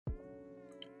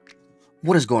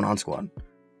What is going on, squad?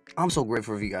 I'm so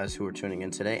grateful for you guys who are tuning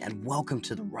in today, and welcome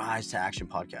to the Rise to Action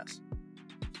podcast,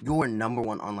 your number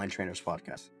one online trainers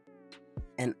podcast.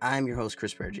 And I'm your host,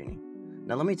 Chris Perugini.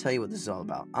 Now, let me tell you what this is all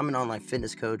about. I'm an online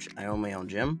fitness coach, I own my own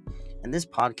gym, and this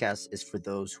podcast is for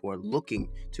those who are looking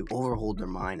to overhaul their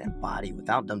mind and body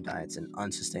without dumb diets and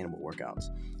unsustainable workouts.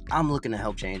 I'm looking to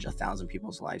help change 1,000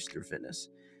 people's lives through fitness.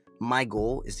 My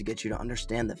goal is to get you to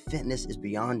understand that fitness is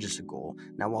beyond just a goal.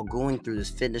 Now, while going through this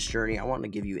fitness journey, I want to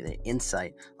give you an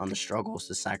insight on the struggles,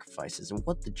 the sacrifices, and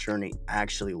what the journey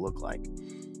actually look like.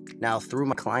 Now, through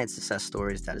my client success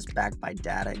stories that is backed by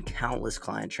data and countless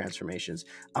client transformations,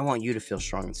 I want you to feel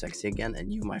strong and sexy again,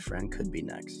 and you, my friend, could be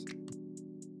next.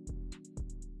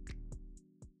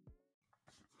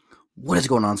 What is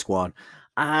going on, squad?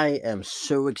 I am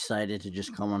so excited to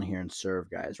just come on here and serve,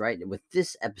 guys, right? With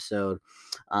this episode,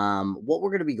 what we're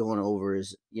going to be going over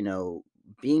is,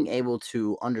 being able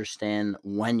to understand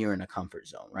when you're in a comfort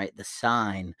zone, right? The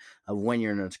sign of when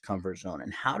you're in a comfort zone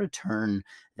and how to turn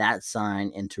that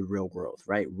sign into real growth,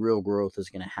 right? Real growth is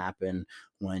going to happen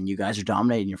when you guys are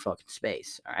dominating your fucking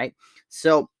space, all right?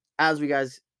 So, as you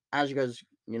guys,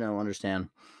 understand,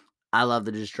 I love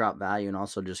to just drop value and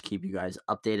also just keep you guys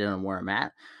updated on where I'm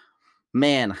at.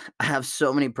 Man, I have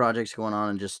so many projects going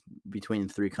on and just between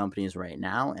the three companies right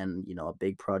now. And, a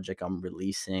big project I'm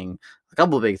releasing, a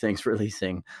couple of big things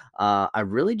releasing. I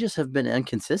really just have been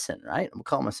inconsistent, right? I'm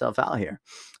calling myself out here.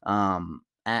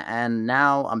 And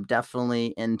now I'm definitely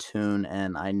in tune,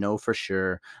 and I know for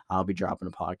sure I'll be dropping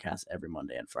a podcast every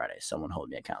Monday and Friday. Someone hold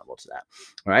me accountable to that.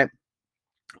 All right.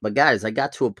 But guys, I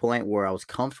got to a point where I was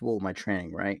comfortable with my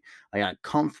training, right? I got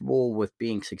comfortable with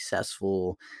being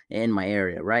successful in my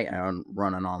area, right?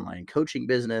 Run an online coaching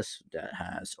business that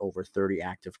has over 30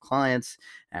 active clients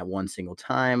at one single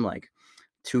time. Like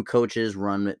two coaches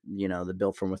run, the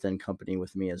Built From Within company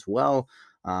with me as well.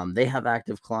 They have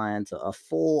active clients, a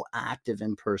full active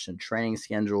in-person training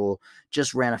schedule.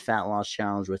 Just ran a fat loss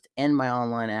challenge within my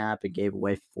online app and gave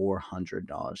away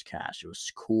 $400 cash. It was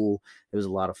cool. It was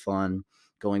a lot of fun.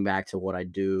 Going back to what I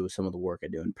do, some of the work I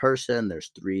do in person, there's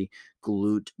 3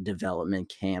 glute development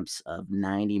camps of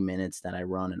 90 minutes that I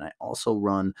run. And I also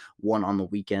run one on the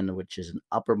weekend, which is an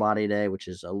upper body day, which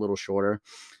is a little shorter.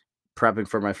 Prepping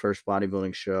for my first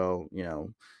bodybuilding show,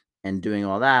 and doing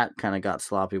all that kind of got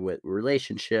sloppy with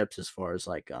relationships as far as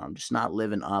like just not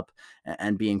living up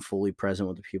and being fully present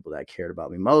with the people that cared about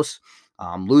me most,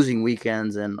 losing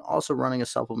weekends, and also running a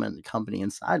supplement company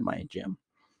inside my gym.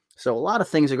 So a lot of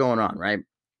things are going on, right?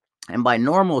 And by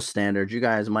normal standards, you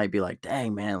guys might be like,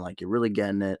 "Dang, man, like you're really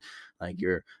getting it. Like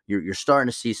you're starting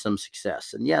to see some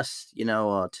success." And yes,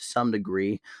 to some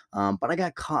degree, but I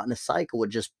got caught in a cycle with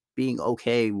just being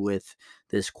okay with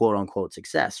this quote unquote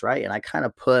success, right? And I kind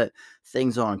of put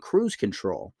things on cruise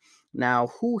control. Now,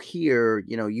 who here,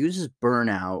 uses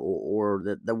burnout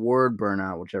or the word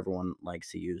burnout, which everyone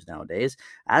likes to use nowadays,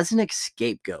 as an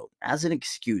scapegoat, as an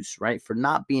excuse, right, for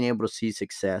not being able to see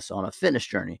success on a fitness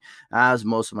journey? As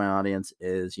most of my audience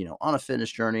is, on a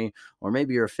fitness journey, or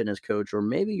maybe you're a fitness coach, or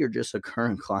maybe you're just a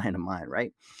current client of mine,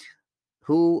 right?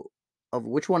 Who of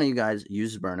which one of you guys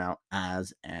uses burnout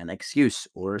as an excuse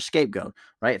or a scapegoat,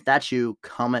 right? If that's you,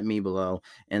 comment me below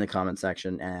in the comment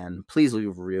section and please leave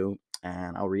a review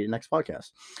and I'll read it next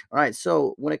podcast. All right.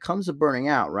 So when it comes to burning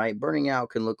out, right? Burning out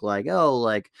can look like, oh,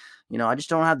 like, I just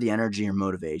don't have the energy or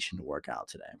motivation to work out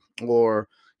today. Or,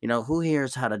 who here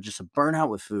has had a just a burnout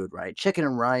with food, right? Chicken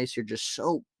and rice, you're just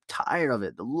so tired of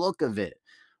it, the look of it,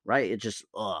 right? It just,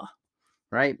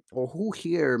 right? Or who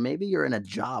here, maybe you're in a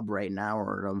job right now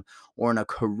or in a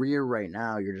career right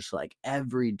now, you're just like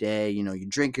every day, you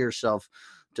drink yourself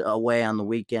away on the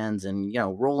weekends and,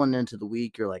 rolling into the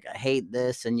week, you're like, I hate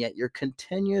this. And yet you're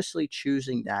continuously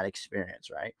choosing that experience,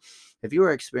 right? If you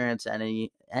were experiencing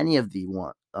any of the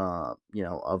one,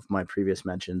 of my previous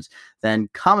mentions, then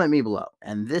comment me below.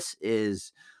 And this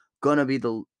is gonna be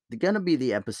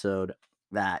the episode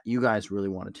that you guys really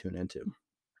want to tune into,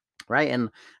 right?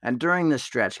 And during this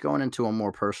stretch, going into a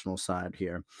more personal side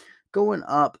here, going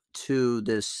up to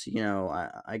this,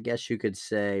 I guess you could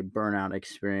say burnout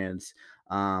experience.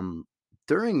 Um,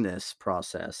 During this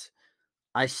process,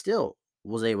 I still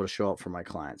was able to show up for my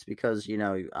clients because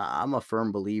I'm a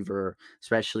firm believer,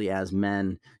 especially as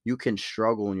men, you can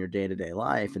struggle in your day-to-day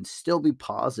life and still be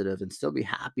positive and still be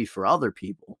happy for other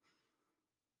people,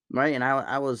 right? And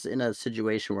I was in a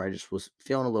situation where I just was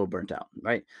feeling a little burnt out,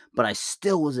 right? But I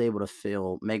still was able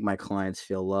to make my clients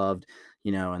feel loved,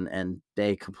 and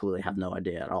they completely have no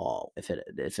idea at all if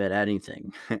it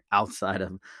anything outside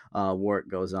of work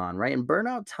goes on, right? And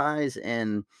burnout ties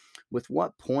in with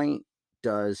what point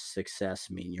does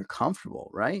success mean you're comfortable,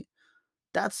 right?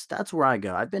 that's where I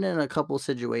go. I've been in a couple of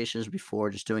situations before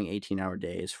just doing 18-hour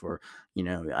days for,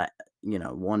 I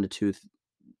 1 to 2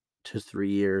 to 3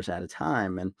 years at a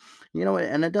time, and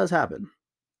and it does happen.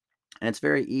 And it's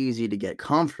very easy to get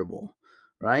comfortable,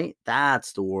 right?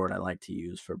 That's the word I like to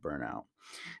use for burnout.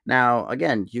 Now,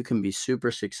 again, you can be super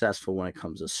successful when it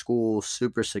comes to school,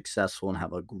 super successful and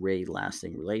have a great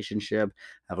lasting relationship,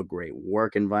 have a great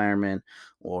work environment,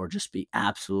 or just be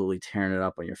absolutely tearing it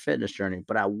up on your fitness journey.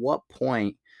 But at what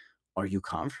point are you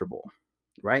comfortable?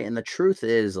 Right. And the truth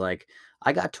is, like,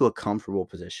 I got to a comfortable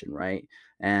position, right?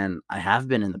 And I have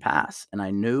been in the past, and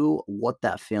I knew what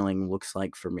that feeling looks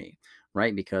like for me,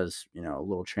 right? Because, a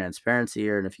little transparency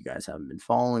here. And if you guys haven't been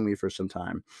following me for some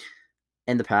time,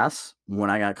 in the past, when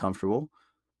I got comfortable,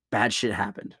 bad shit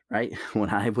happened, right? When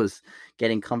I was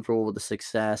getting comfortable with the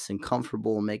success and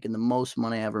comfortable making the most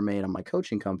money I ever made on my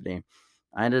coaching company,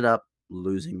 I ended up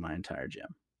losing my entire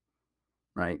gym,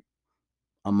 right?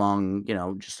 Among,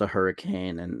 just a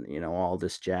hurricane and, all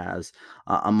this jazz,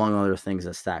 among other things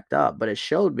that stacked up. But it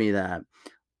showed me that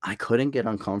I couldn't get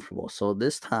uncomfortable. So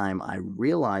this time I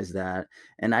realized that,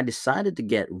 and I decided to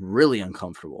get really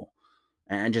uncomfortable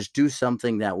and just do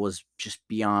something that was just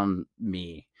beyond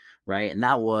me, right? And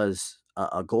that was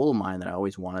a goal of mine that I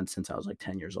always wanted since I was like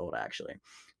 10 years old, actually,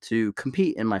 to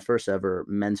compete in my first ever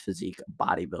men's physique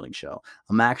bodybuilding show.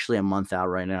 I'm actually a month out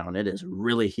right now, and it is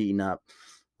really heating up.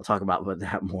 I'll talk about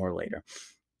that more later.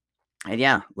 And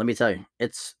yeah, let me tell you,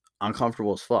 it's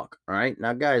uncomfortable as fuck. All right.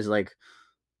 Now, guys, like,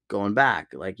 going back,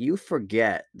 like, you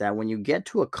forget that when you get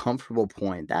to a comfortable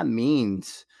point, that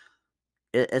means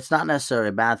it's not necessarily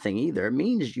a bad thing either. It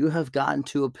means you have gotten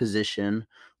to a position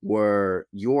where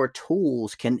your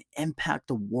tools can impact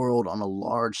the world on a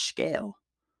large scale.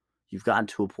 You've gotten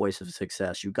to a place of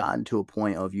success. You've gotten to a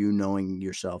point of you knowing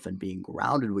yourself and being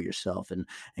grounded with yourself,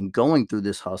 and going through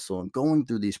this hustle and going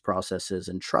through these processes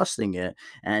and trusting it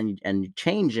and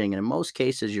changing. And in most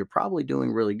cases, you're probably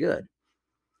doing really good.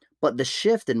 But the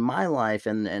shift in my life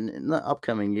and in the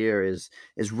upcoming year is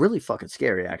really fucking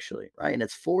scary, actually, right? And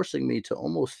it's forcing me to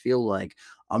almost feel like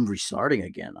I'm restarting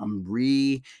again. I'm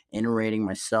reiterating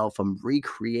myself. I'm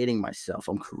recreating myself.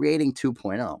 I'm creating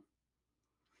 2.0.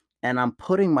 And I'm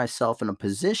putting myself in a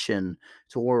position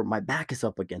to where my back is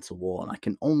up against a wall and I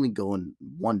can only go in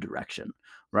one direction,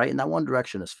 right? And that one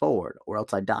direction is forward, or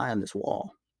else I die on this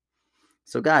wall.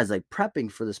 So, guys, like,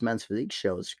 prepping for this men's physique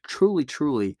show is truly,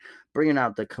 truly bringing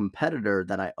out the competitor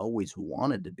that I always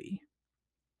wanted to be.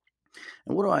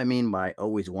 And what do I mean by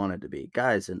always wanted to be?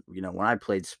 Guys, and when I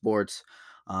played sports,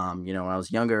 when I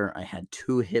was younger, I had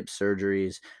 2 hip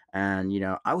surgeries, and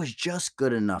I was just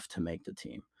good enough to make the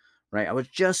team. Right, I was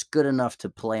just good enough to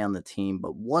play on the team,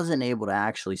 but wasn't able to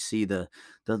actually see the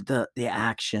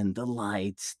action, the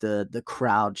lights, the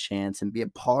crowd chants, and be a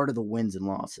part of the wins and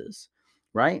losses.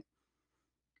 Right,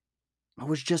 I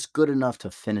was just good enough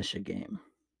to finish a game.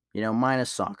 Minus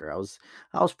soccer. I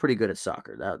was pretty good at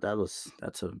soccer.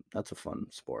 That's a fun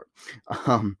sport.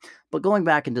 But going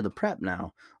back into the prep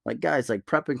now, like, guys, like,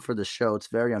 prepping for the show, it's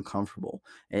very uncomfortable.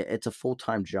 It's a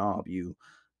full-time job.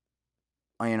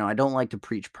 I don't like to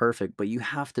preach perfect, but you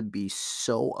have to be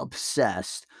so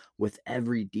obsessed with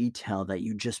every detail that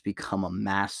you just become a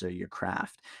master of your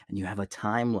craft, and you have a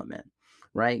time limit,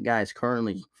 right? Guys,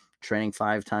 currently training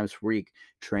 5 times per week,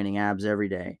 training abs every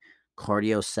day,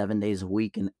 cardio 7 days a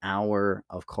week, an hour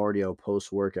of cardio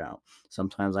post workout.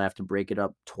 Sometimes I have to break it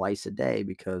up twice a day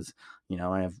because,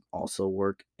 I have also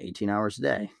work 18 hours a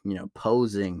day,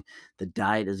 posing. The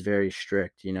diet is very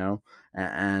strict,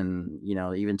 and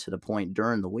even to the point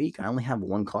during the week I only have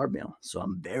one carb meal, so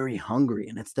I'm very hungry.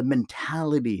 And it's the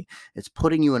mentality. It's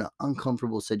putting you in an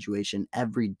uncomfortable situation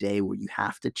every day where you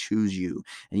have to choose you,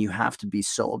 and you have to be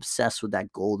so obsessed with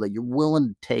that goal that you're willing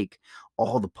to take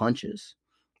all the punches.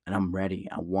 And I'm ready.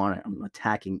 I want it. I'm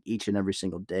attacking each and every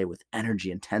single day with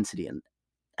energy, intensity, and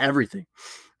everything,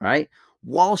 right?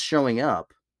 While showing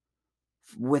up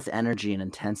with energy and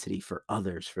intensity for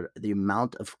others, for the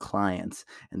amount of clients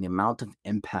and the amount of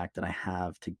impact that I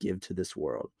have to give to this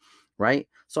world, right?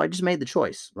 So I just made the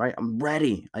choice, right? I'm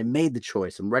ready. I made the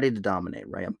choice. I'm ready to dominate,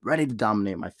 right? I'm ready to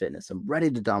dominate my fitness. I'm ready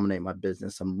to dominate my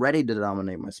business. I'm ready to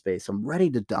dominate my space. I'm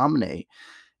ready to dominate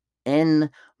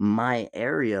in my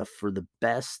area for the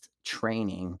best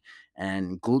training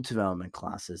and glute development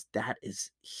classes that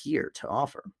is here to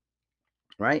offer,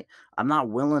 right? I'm not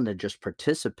willing to just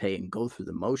participate and go through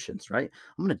the motions, right?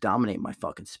 I'm going to dominate my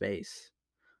fucking space,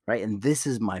 right? And this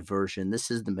is my version. This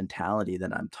is the mentality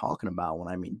that I'm talking about when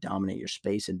I mean dominate your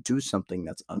space and do something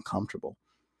that's uncomfortable.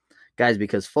 Guys,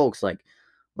 because folks, like,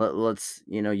 let's,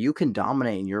 you can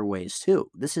dominate in your ways too.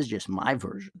 This is just my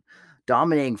version.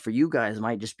 Dominating for you guys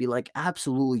might just be like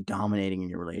absolutely dominating in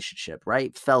your relationship,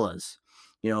 right? Fellas,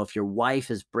 if your wife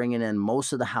is bringing in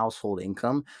most of the household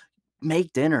income,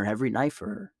 make dinner every night for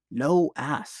her. No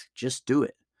ask, just do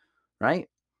it, right?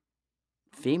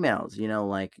 Females,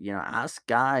 ask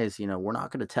guys, we're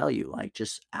not going to tell you, like,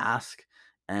 just ask.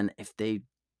 And if they,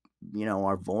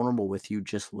 are vulnerable with you,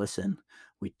 just listen.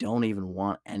 We don't even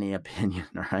want any opinion,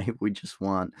 right? We just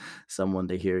want someone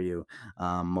to hear you.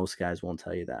 Most guys won't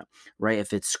tell you that, right?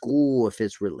 If it's school, if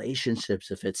it's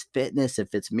relationships, if it's fitness,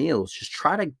 if it's meals, just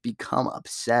try to become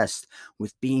obsessed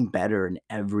with being better in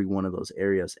every one of those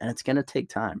areas. And it's going to take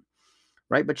time,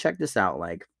 right? But check this out.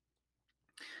 Like,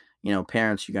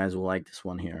 parents, you guys will like this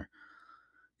one here.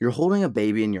 You're holding a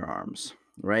baby in your arms,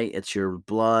 right? It's your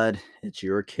blood, it's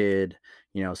your kid.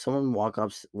 Someone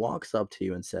walks up to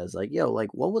you and says, like, yo, like,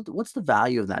 what's the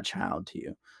value of that child to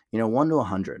you? 1 to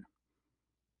 100.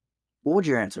 What would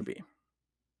your answer be?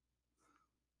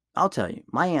 I'll tell you,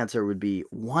 my answer would be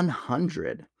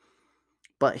 100.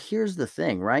 But here's the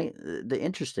thing, right? The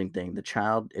interesting thing, the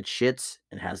child, it shits,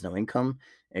 it has no income,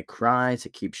 it cries,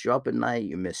 it keeps you up at night,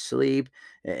 you miss sleep,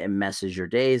 it messes your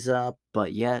days up,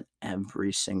 but yet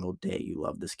every single day you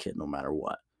love this kid no matter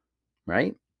what,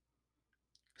 right?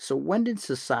 So when did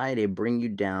society bring you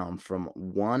down from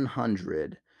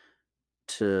 100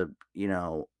 to,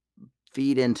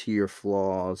 feed into your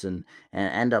flaws and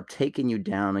end up taking you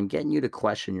down and getting you to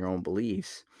question your own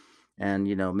beliefs? And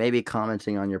maybe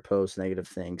commenting on your posts negative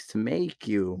things to make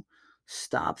you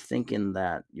stop thinking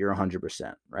that you're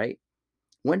 100%, right?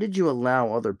 When did you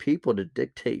allow other people to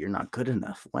dictate you're not good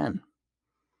enough? When?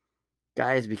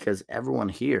 Guys, because everyone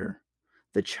here,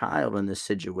 the child in this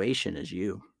situation is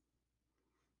you.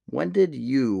 When did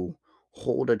you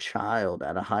hold a child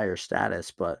at a higher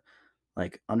status, but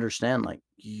like understand, like,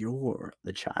 you're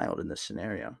the child in this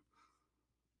scenario?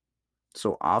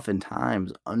 So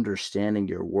oftentimes understanding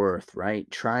your worth, right?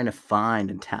 Trying to find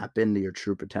and tap into your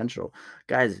true potential.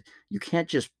 Guys, you can't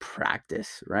just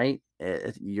practice, right?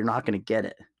 You're not going to get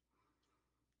it.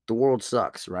 The world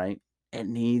sucks, right? It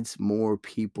needs more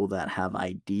people that have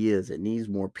ideas. It needs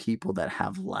more people that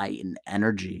have light and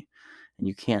energy. And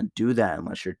you can't do that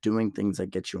unless you're doing things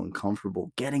that get you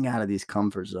uncomfortable, getting out of these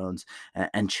comfort zones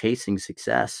and chasing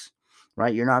success,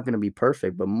 right? You're not going to be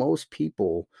perfect, but most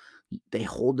people, they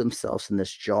hold themselves in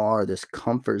this jar, this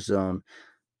comfort zone.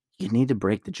 You need to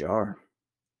break the jar.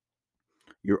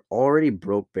 You're already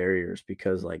broke barriers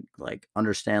because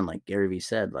understand, like Gary Vee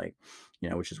said, like,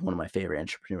 which is one of my favorite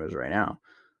entrepreneurs right now.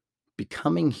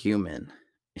 Becoming human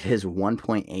is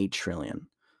 1.8 trillion.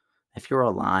 If you're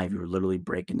alive, you're literally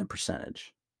breaking the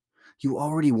percentage. You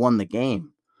already won the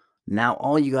game. Now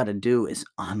all you got to do is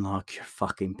unlock your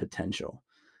fucking potential.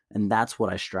 And that's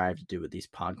what I strive to do with these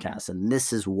podcasts. And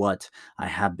this is what I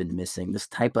have been missing, this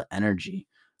type of energy.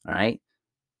 All right.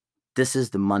 This is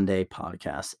the Monday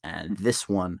podcast, and this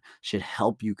one should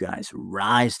help you guys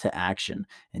rise to action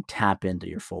and tap into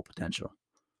your full potential.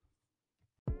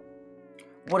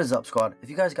 What is up, squad? If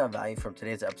you guys got value from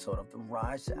today's episode of the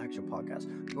Rise to Action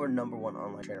podcast, your number one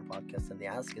online trainer podcast, then the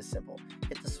ask is simple.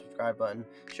 Hit the subscribe button,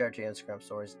 share it to your Instagram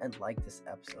stories, and like this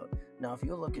episode. Now, if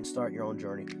you're looking to start your own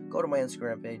journey, go to my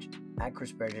Instagram page, at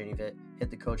ChrisBearJaneyVit, hit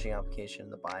the coaching application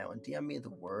in the bio, and DM me the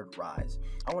word RISE.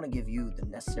 I want to give you the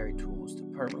necessary tools to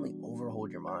permanently overhaul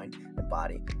your mind and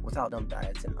body without dumb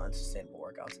diets and unsustainable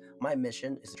workouts. My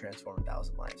mission is to transform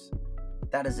 1,000 lives.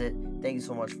 That is it. Thank you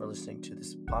so much for listening to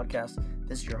this podcast.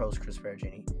 This is your host, Chris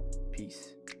Bergini.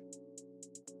 Peace.